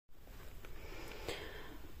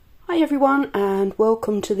Hi everyone, and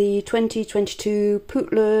welcome to the 2022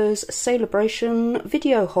 Pootlers Sale-a-Bration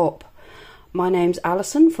video hop. My name's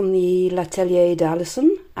Alison from the L'Atelier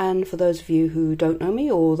d'Alison, and for those of you who don't know me,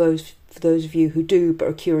 or for those of you who do but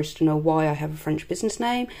are curious to know why I have a French business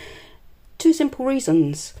name, two simple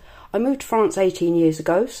reasons. I moved to France 18 years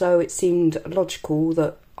ago, so it seemed logical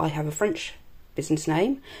that I have a French business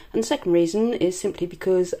name, and the second reason is simply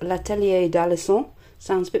because L'Atelier d'Alison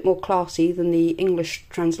sounds a bit more classy than the English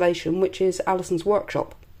translation, which is Alison's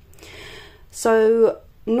workshop. So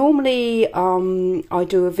normally I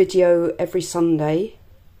do a video every Sunday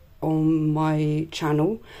on my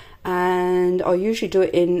channel, and I usually do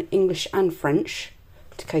it in English and French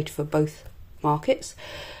to cater for both markets,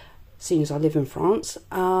 seeing as I live in France.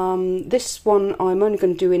 This one I'm only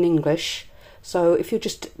going to do in English, so if you'll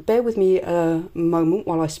just bear with me a moment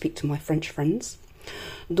while I speak to my French friends.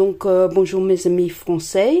 Donc bonjour mes amis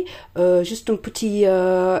français, juste une petite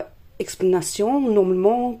explanation.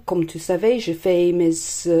 Normalement, comme tu savais, je fais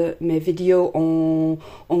mes vidéos en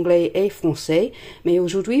anglais et français, mais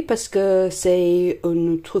aujourd'hui, parce que c'est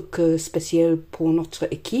un truc spécial pour notre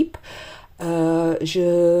équipe,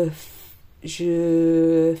 je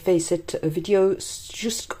fais cette vidéo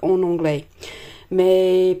juste en anglais.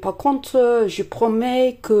 Mais par contre, je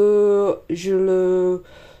promets que je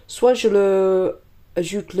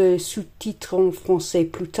ajoute le sous-titre en français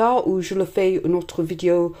plus tard, ou je le fais une autre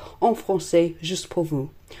vidéo en français juste pour vous.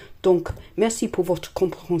 Donc merci pour votre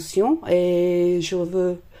compréhension, et je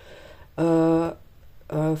veux faire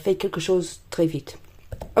quelque chose très vite.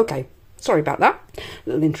 Okay, sorry about that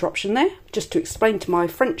little interruption there. Just to explain to my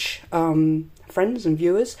French friends and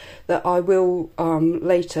viewers that I will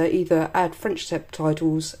later either add French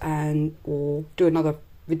subtitles or do another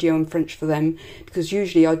video in French for them, because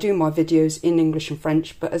usually I do my videos in English and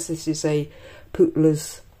French, but as this is a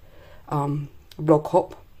Pootlers vlog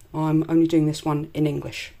hop, I'm only doing this one in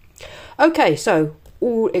English. Okay, so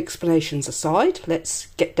all explanations aside, let's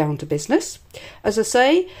get down to business. As I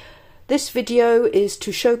say, this video is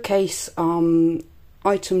to showcase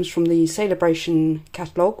items from the Sale-a-Bration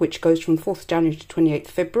catalogue, which goes from 4th January to 28th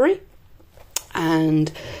February,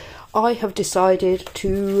 and I have decided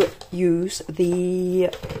to use the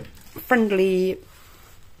Friendly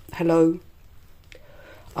Hello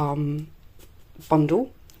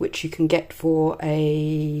bundle, which you can get for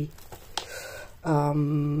a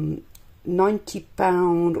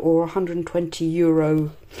 £90 or €120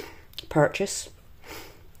 purchase.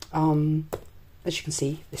 As you can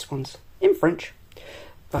see, this one's in French,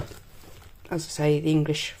 but as I say, the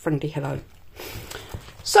English Friendly Hello.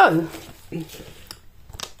 So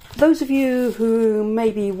those of you who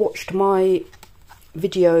maybe watched my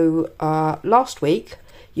video last week,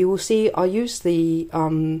 you will see I used the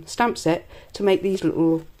stamp set to make these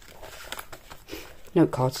little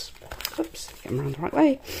note cards. Oops, get them around the right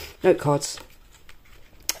way. Note cards.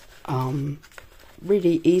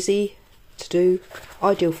 Really easy to do,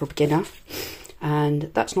 ideal for a beginner,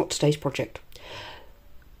 and that's not today's project.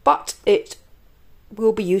 But it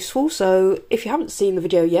will be useful, so if you haven't seen the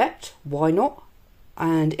video yet, why not?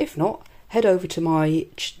 And if not, head over to my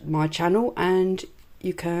channel and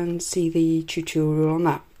you can see the tutorial on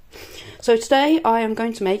that. So today I am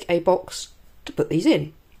going to make a box to put these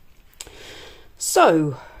in.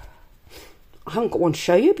 So I haven't got one to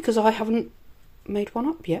show you because I haven't made one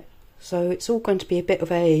up yet. So it's all going to be a bit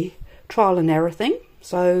of a trial and error thing.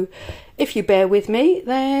 So if you bear with me,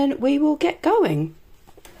 then we will get going.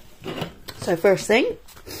 So first thing,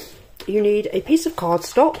 you need a piece of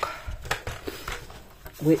cardstock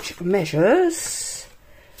which measures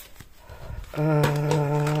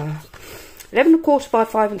 11 1/4 by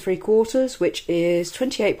 5 3/4, which is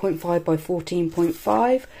 28.5 by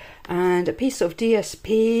 14.5, and a piece of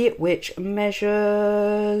DSP which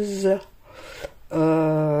measures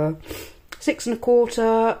 6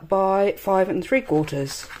 1/4 by 5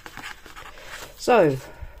 3/4. So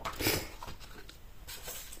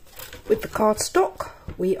with the cardstock,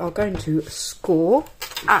 we are going to score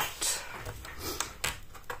at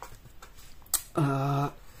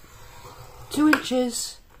 2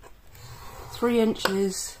 inches, 3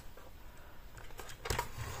 inches,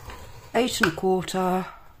 8 1/4,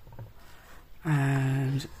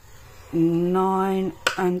 and 9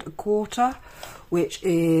 1/4, which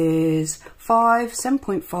is 5,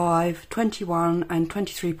 7.5, 21 and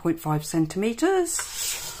 23.5 centimetres.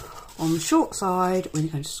 On the short side, we're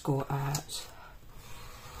going to score at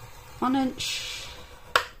 1 inch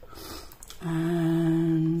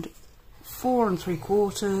and 4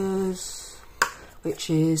 3/4, which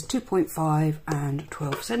is 2.5 and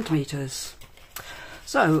 12 centimetres.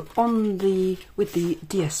 So with the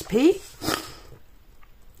DSP,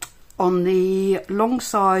 On the long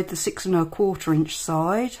side, the 6 1/4 inch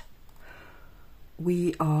side,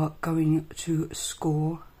 we are going to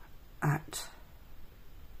score at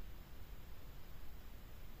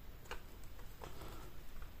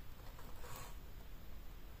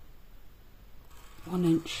 1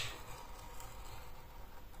 inch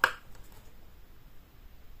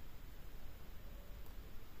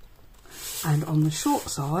and on the short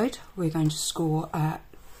side we're going to score at,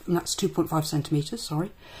 and that's 2.5 centimetres,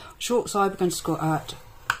 sorry, short side we're going to score at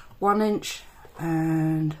 1 inch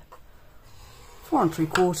and 4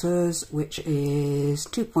 3/4, which is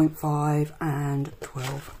 2.5 and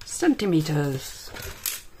 12 centimetres.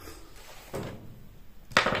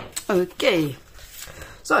 Okay,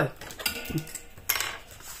 so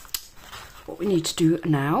what we need to do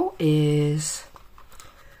now is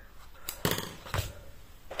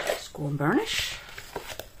score and burnish.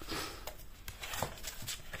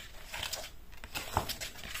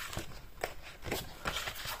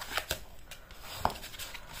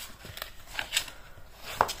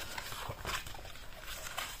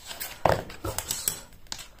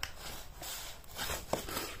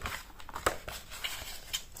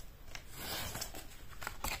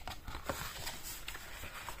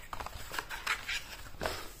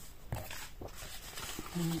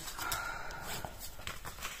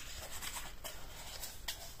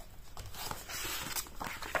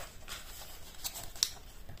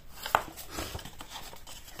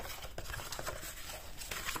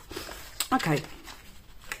 Okay,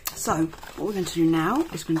 so what we're going to do now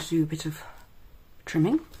is going to do a bit of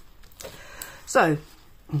trimming. So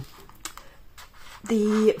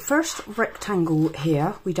the first rectangle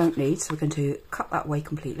here we don't need, so we're going to cut that away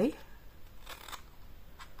completely.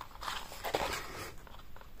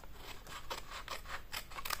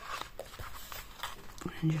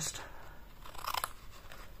 And just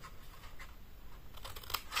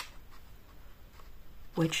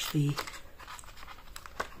wedge the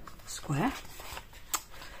square.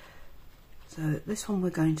 So this one we're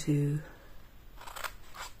going to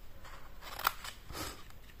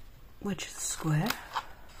wedge the square,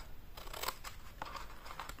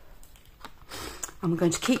 and we're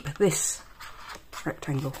going to keep this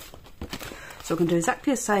rectangle. So we're going to do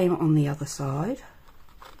exactly the same on the other side.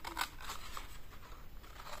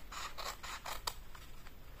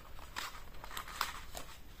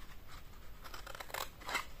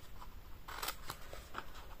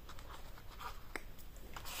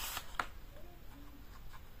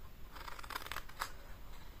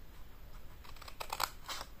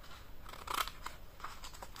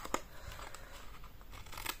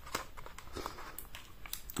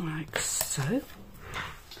 Like so.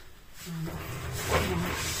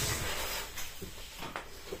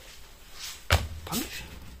 Punch.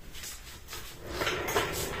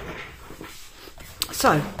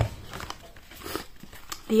 So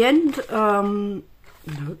the end,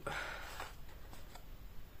 no,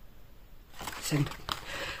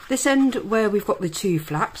 this end where we've got the two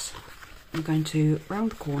flaps, we're going to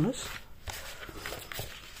round the corners.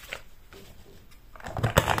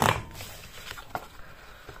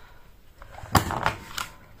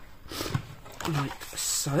 Like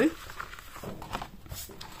so.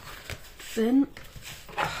 Then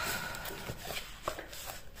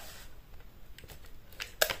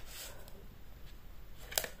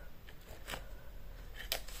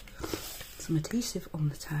some adhesive on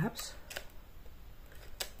the tabs.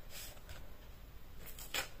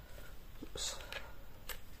 Oops.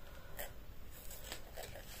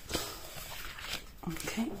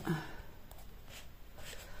 Okay.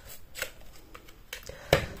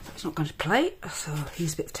 It's not going to play, so I'll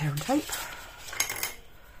use a bit of tear and tape.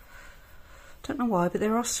 Don't know why, but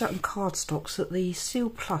there are certain cardstocks that the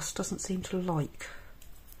Seal Plus doesn't seem to like.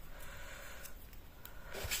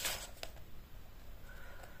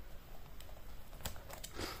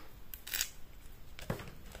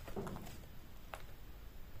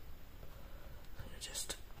 So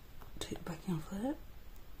just take the backing off there.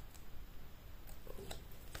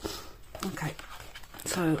 Okay,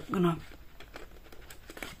 so I'm going to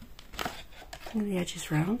bring the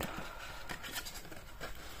edges round.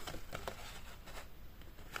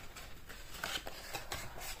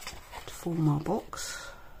 To form our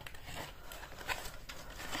box.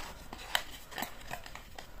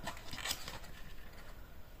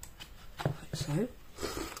 Like so.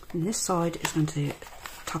 And this side is going to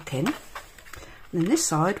tuck in. And then this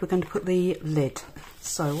side we're going to put the lid.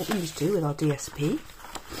 So what we need to do with our DSP,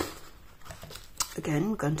 again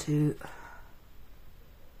we're going to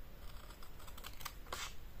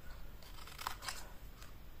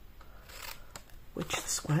wedge the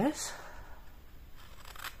squares.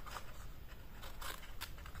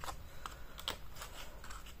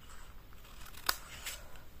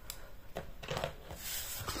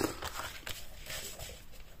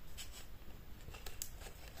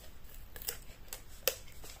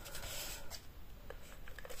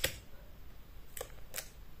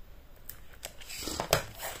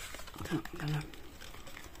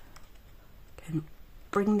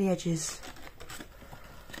 bring the edges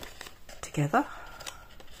together.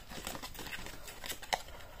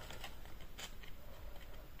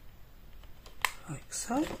 Like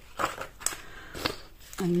so.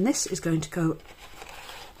 And this is going to go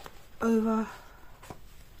over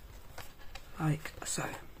like so.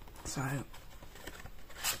 So I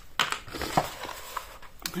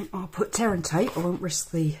think I'll put tear and tape, I won't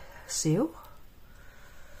risk the seal.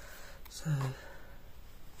 So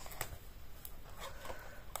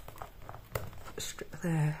put a strip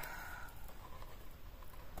there.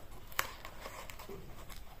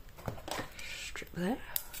 Strip there.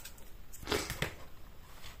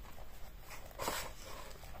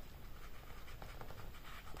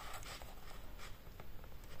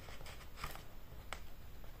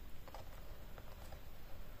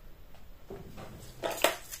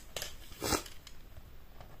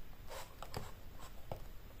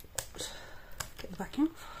 Back in.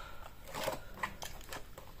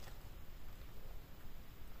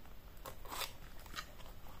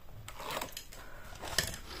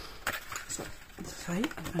 So, as I say,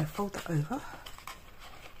 I'm going to fold that over.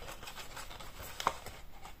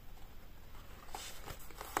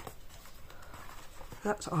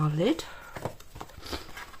 That's our lid,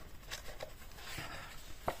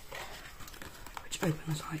 which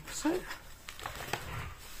opens like so.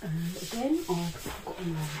 And again, I've got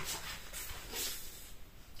my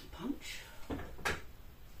punch.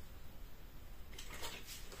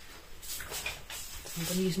 So I'm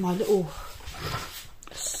going to use my little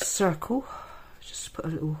circle, just put a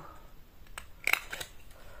little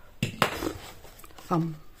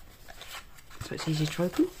thumb so it's easy to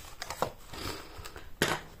open.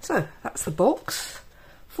 So that's the box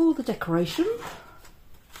for the decoration.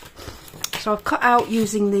 So I've cut out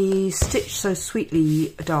using the Stitch So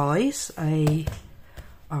Sweetly dies, a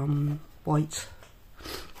white.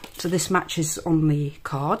 So this matches on the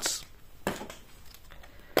cards.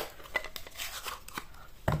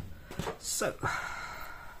 So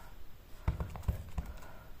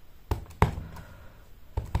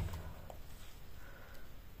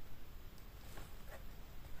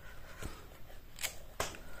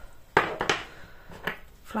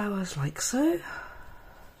flowers like so.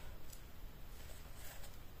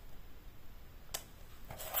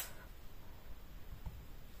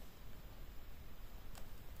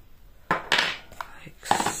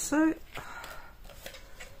 So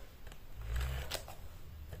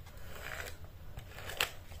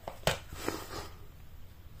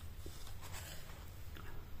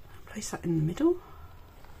place that in the middle.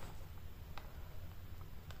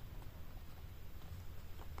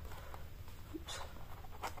 Oops.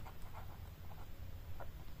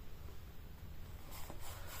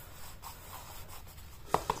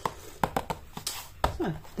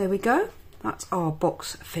 So there we go, that's our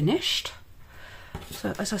box finished.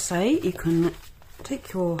 So as I say, you can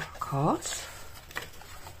take your cards.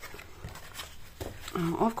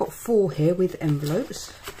 I've got 4 here with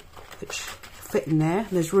envelopes which fit in there.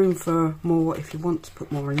 There's room for more if you want to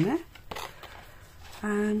put more in there.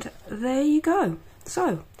 And there you go.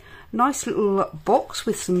 So nice little box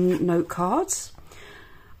with some note cards.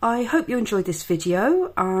 I hope you enjoyed this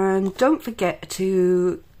video, and don't forget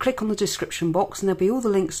to click on the description box and there'll be all the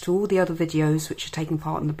links to all the other videos which are taking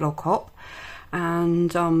part in the blog hop.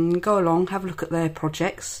 And go along, have a look at their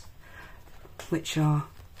projects, which are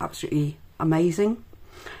absolutely amazing.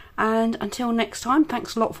 And until next time,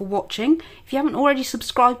 thanks a lot for watching. If you haven't already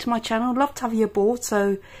subscribed to my channel, I'd love to have you aboard,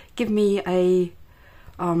 so give me a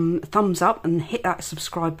thumbs up and hit that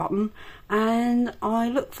subscribe button. And I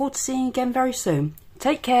look forward to seeing you again very soon.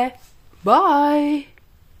 Take care. Bye.